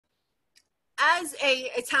as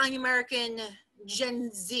a Italian American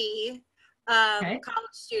Gen Z Okay. college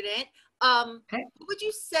student, Okay. what would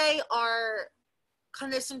you say are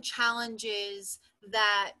kind of some challenges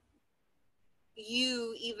that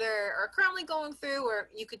you either are currently going through or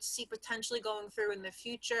you could see potentially going through in the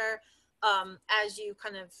future, as you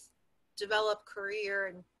kind of develop career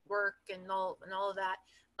and work and all of that,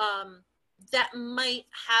 that might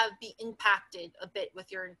have be impacted a bit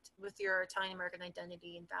with your Italian American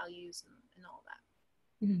identity and values and all that?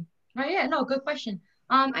 Mhm. Right, yeah, no, good question.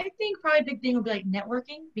 I think probably a big thing would be like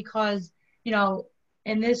networking because, you know,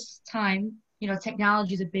 in this time,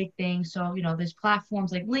 technology is a big thing. So, there's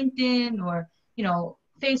platforms like LinkedIn or,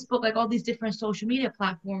 Facebook, like all these different social media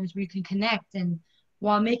platforms where you can connect. And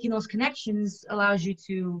while making those connections allows you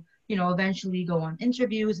to, eventually go on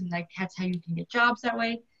interviews and like that's how you can get jobs that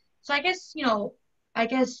way. So I guess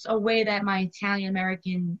a way that my Italian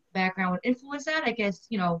American background would influence that, I guess,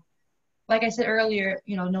 like I said earlier,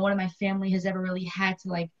 no one in my family has ever really had to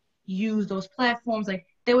like use those platforms. Like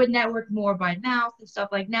they would network more by mouth and stuff.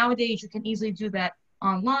 Like nowadays, you can easily do that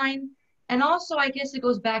online. And also, I guess it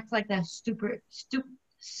goes back to like that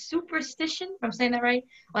superstition, if I'm saying that right.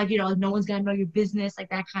 Like, no one's gonna know your business, like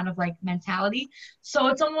that kind of like mentality. So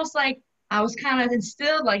it's almost like I was kind of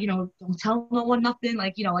instilled, like, don't tell no one nothing,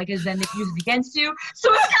 like, like, as then they can use it against you.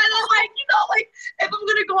 So it's kind of like, like, if I'm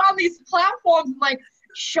gonna go on these platforms, like,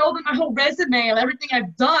 show them my whole resume of everything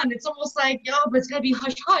I've done. It's almost like, but it's gonna be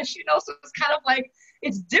hush hush, So it's kind of like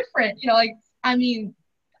it's different, like I mean,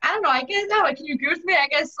 I don't know. I guess no. Like, can you agree with me? I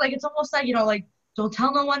guess like it's almost like like don't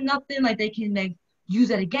tell no one nothing. Like they can like use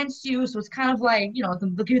that against you. So it's kind of like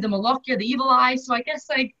they'll give them a look, the evil eye. So I guess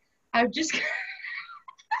like I've just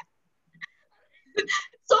it's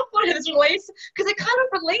so funny this relates because it kind of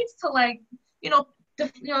relates to like you know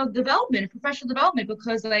development, professional development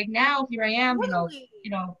because like now here I am, Totally.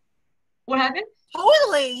 what happened?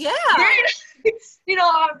 Totally, Yeah, yeah.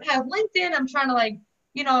 I have LinkedIn. I'm trying to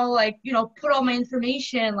put all my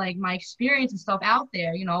information, like my experience and stuff out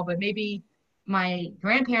there, but maybe my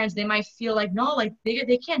grandparents, they might feel like, no, like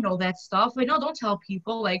they can't know that stuff. Like, no, don't tell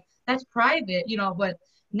people, like that's private, but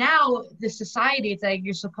now the society, it's like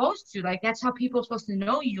you're supposed to, like that's how people are supposed to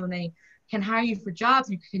know you and they can hire you for jobs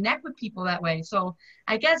and you can connect with people that way. So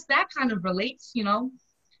I guess that kind of relates,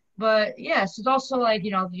 but yes, it's also like,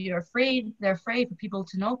 they're afraid for people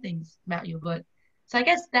to know things about you. But so I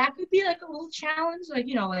guess that could be like a little challenge, like,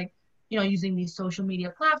 using these social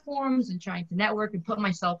media platforms and trying to network and put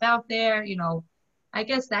myself out there, I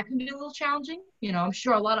guess that can be a little challenging. I'm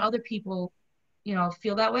sure a lot of other people,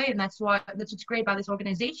 feel that way. And that's what's great about this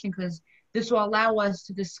organization, because this will allow us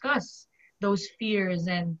to discuss those fears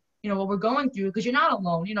and, what we're going through, because you're not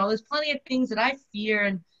alone. There's plenty of things that I fear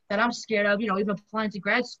and that I'm scared of, even applying to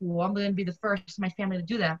grad school. I'm going to be the first in my family to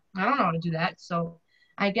do that. I don't know how to do that. So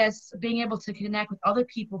I guess being able to connect with other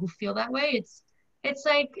people who feel that way, it's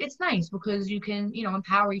like, it's nice because you can,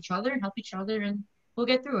 empower each other and help each other and we'll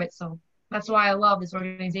get through it. So that's why I love this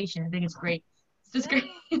organization. I think it's great. It's just Yeah.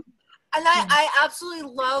 great. And Yeah. I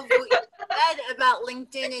absolutely love what you said about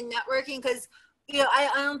LinkedIn and networking because,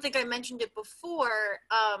 I don't think I mentioned it before,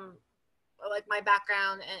 like my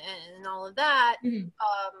background and all of that. Mhm.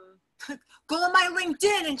 Go on my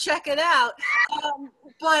LinkedIn and check it out.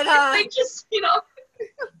 But I just,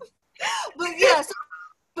 but yeah, so,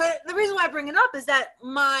 but the reason why I bring it up is that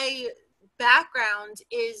my background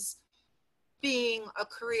is being a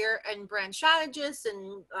career and brand strategist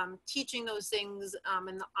and teaching those things on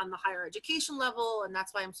the higher education level. And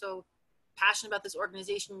that's why I'm so passionate about this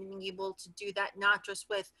organization, being able to do that, not just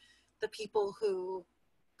with the people who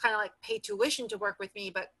kind of like pay tuition to work with me,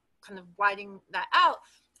 but kind of widening that out,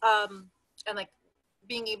 and like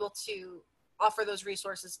being able to offer those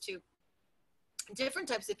resources to different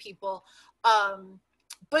types of people.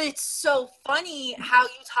 But it's so funny how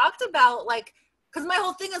you talked about like, because my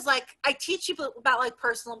whole thing is like I teach people about like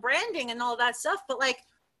personal branding and all that stuff, but like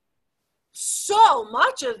so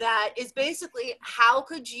much of that is basically how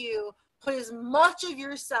could you put as much of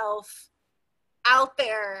yourself out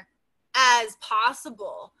there as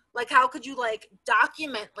possible. Like how could you like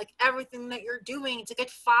document like everything that you're doing to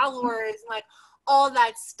get followers and like all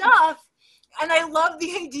that stuff. And I love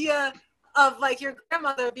the idea of like your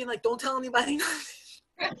grandmother being like, don't tell anybody nothing.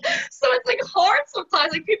 So it's like hard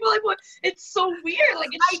sometimes. Like people are like, what? It's so weird. Like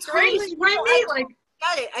it's I strange. totally What do know. you I mean? Like,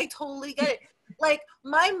 get it. I totally get it. Like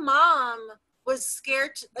my mom was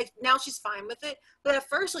scared to, like now she's fine with it, but at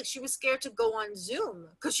first like she was scared to go on Zoom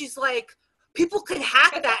because she's like people could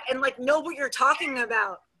hack that and like know what you're talking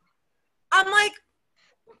about. I'm like,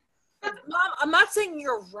 Mom, I'm not saying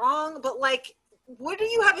you're wrong, but like what are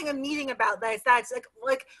you having a meeting about that's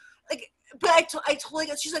like like, but I totally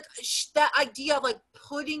get, she's like, that idea of like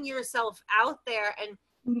putting yourself out there and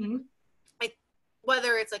like,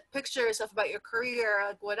 whether it's like pictures, stuff about your career,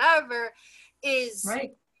 like whatever, is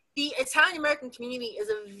Right. the Italian American community is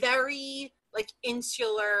a very like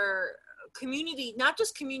insular community, not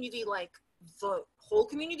just community like the whole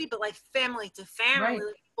community, but like family to family, Right.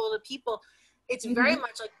 like people to people. It's very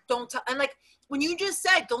much like don't tell, and like when you just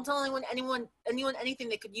said don't tell anyone anything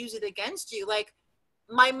that could use it against you. Like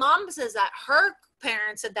my mom says that her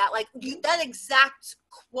parents said that, like that exact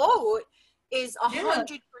quote is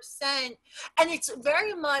 100%, and it's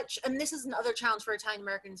very much, and this is another challenge for Italian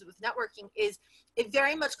Americans with networking, is it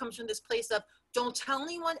very much comes from this place of don't tell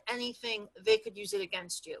anyone anything, they could use it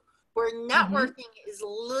against you. Where networking is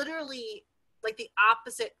literally like the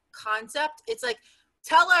opposite concept. It's like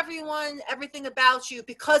tell everyone everything about you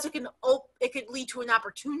because it could lead to an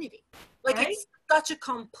opportunity. Like it's such a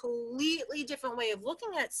completely different way of looking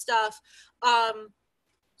at stuff.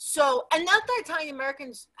 So, and not that Italian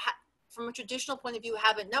Americans from a traditional point of view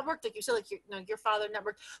haven't networked, like you said, like your father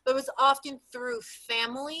networked, but it was often through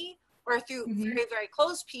family or through very, very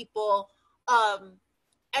close people.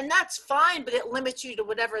 And that's fine, but it limits you to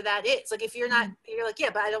whatever that is. Like if you're not, you're like, yeah,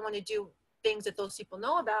 but I don't want to do things that those people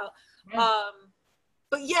know about.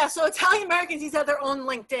 But yeah, so Italian Americans need to have their own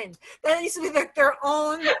LinkedIn. That needs to be their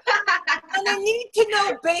own, on a need to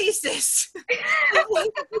know basis.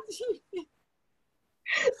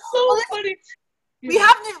 So funny. We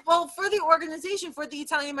have to, well, for the organization, for the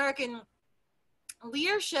Italian American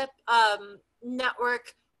leadership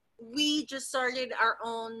network, we just started our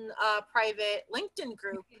own private LinkedIn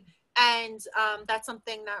group. And that's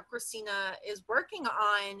something that Christina is working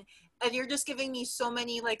on. And you're just giving me so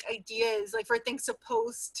many like ideas, like for things to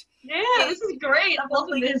post. Yeah, this is great. I'm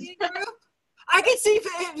loving this. I can see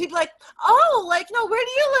people like, oh, like, no, where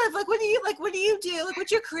do you live? Like, what do you do? Like,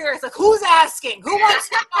 what's your career? It's like, who's asking? Who wants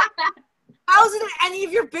to know? How's it any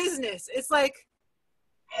of your business? It's like,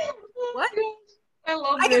 what? I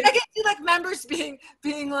love it. I can see like members being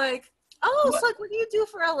like, oh, so like, what do you do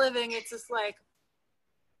for a living? It's just like,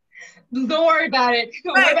 don't worry about it.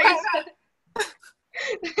 Right.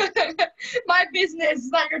 My business is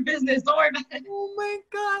not your business. Don't worry about it. Oh my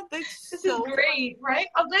God, this is great, right?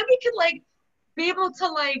 I'm glad we could like be able to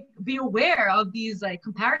like be aware of these like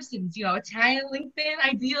comparisons. You know, Italian LinkedIn,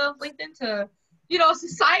 idea of LinkedIn to, you know,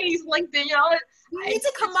 society's LinkedIn. You know, we need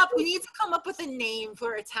to come up with a name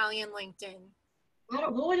for Italian LinkedIn.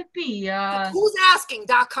 What would it be? Who's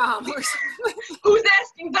asking.com or something. Who's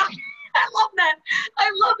asking.com.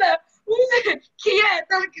 I love that. Who's it?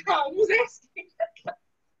 Kiat.com. Who's asking?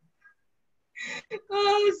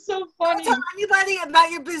 Oh, it's so funny. Don't tell anybody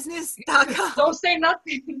about your business.com. Don't say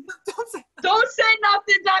nothing. Don't say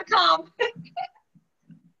nothing.com.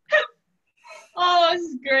 Oh, this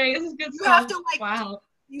is great. This is good stuff. Have to, like, wow.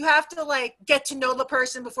 You have to like get to know the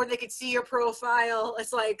person before they could see your profile.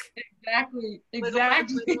 It's like exactly.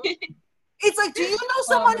 It's like, do you know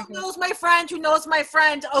someone who knows my friend who knows my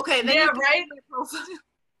friend? Okay, then right.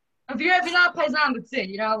 If you're not Paisan, that's it.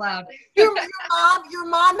 You're not allowed. Your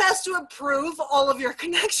mom has to approve all of your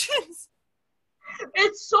connections.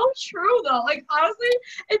 It's so true, though. Like honestly,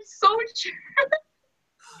 it's so true.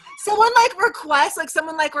 Someone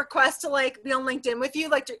requests to like be on LinkedIn with you,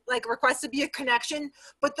 like request to be a connection,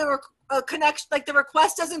 but the connection, like the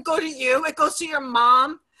request doesn't go to you, it goes to your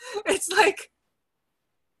mom. It's like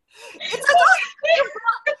oh,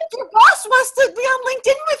 your boss wants to be on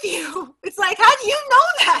LinkedIn with you. It's like, how do you know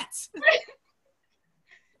that?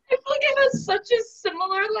 I feel like it has such a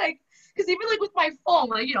similar, like, because even like with my phone,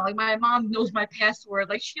 like, you know, like my mom knows my password.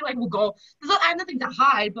 Like she like will go, I have nothing to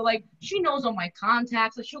hide, but like she knows all my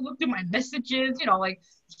contacts. Like she'll look through my messages, you know, like,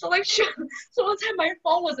 so like so one time my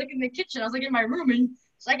phone was like in the kitchen. I was like in my room and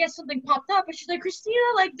so I guess something popped up and she's like, Christina,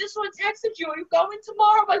 like this one texted you. Are you going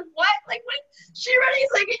tomorrow? I'm like, what? Like when she ready?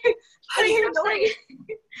 It's like,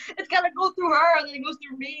 it's gotta go through her and then it goes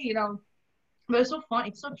through me, you know. But it's so funny.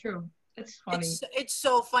 It's so true. It's funny. It's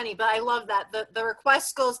so funny, but I love that the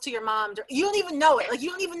request goes to your mom. You don't even know it. Like you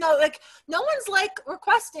don't even know. Like no one's like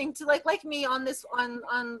requesting to like me on this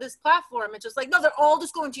platform. It's just like no, they're all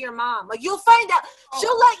just going to your mom. Like you'll find out.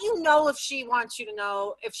 She'll let you know if she wants you to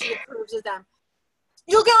know, if she approves of them.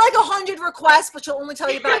 You'll get like 100 requests, but she'll only tell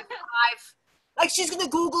you about like 5. Like she's gonna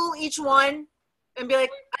Google each one and be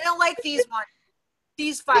like, I don't like these ones.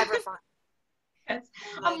 These 5 are fine. Yes.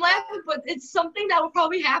 I'm laughing, but it's something that will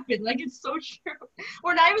probably happen. Like it's so true.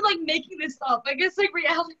 We're not even like making this up. Like it's like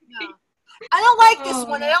reality. No. I don't like this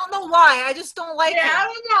one. I don't know why. I just don't like it. I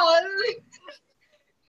don't know.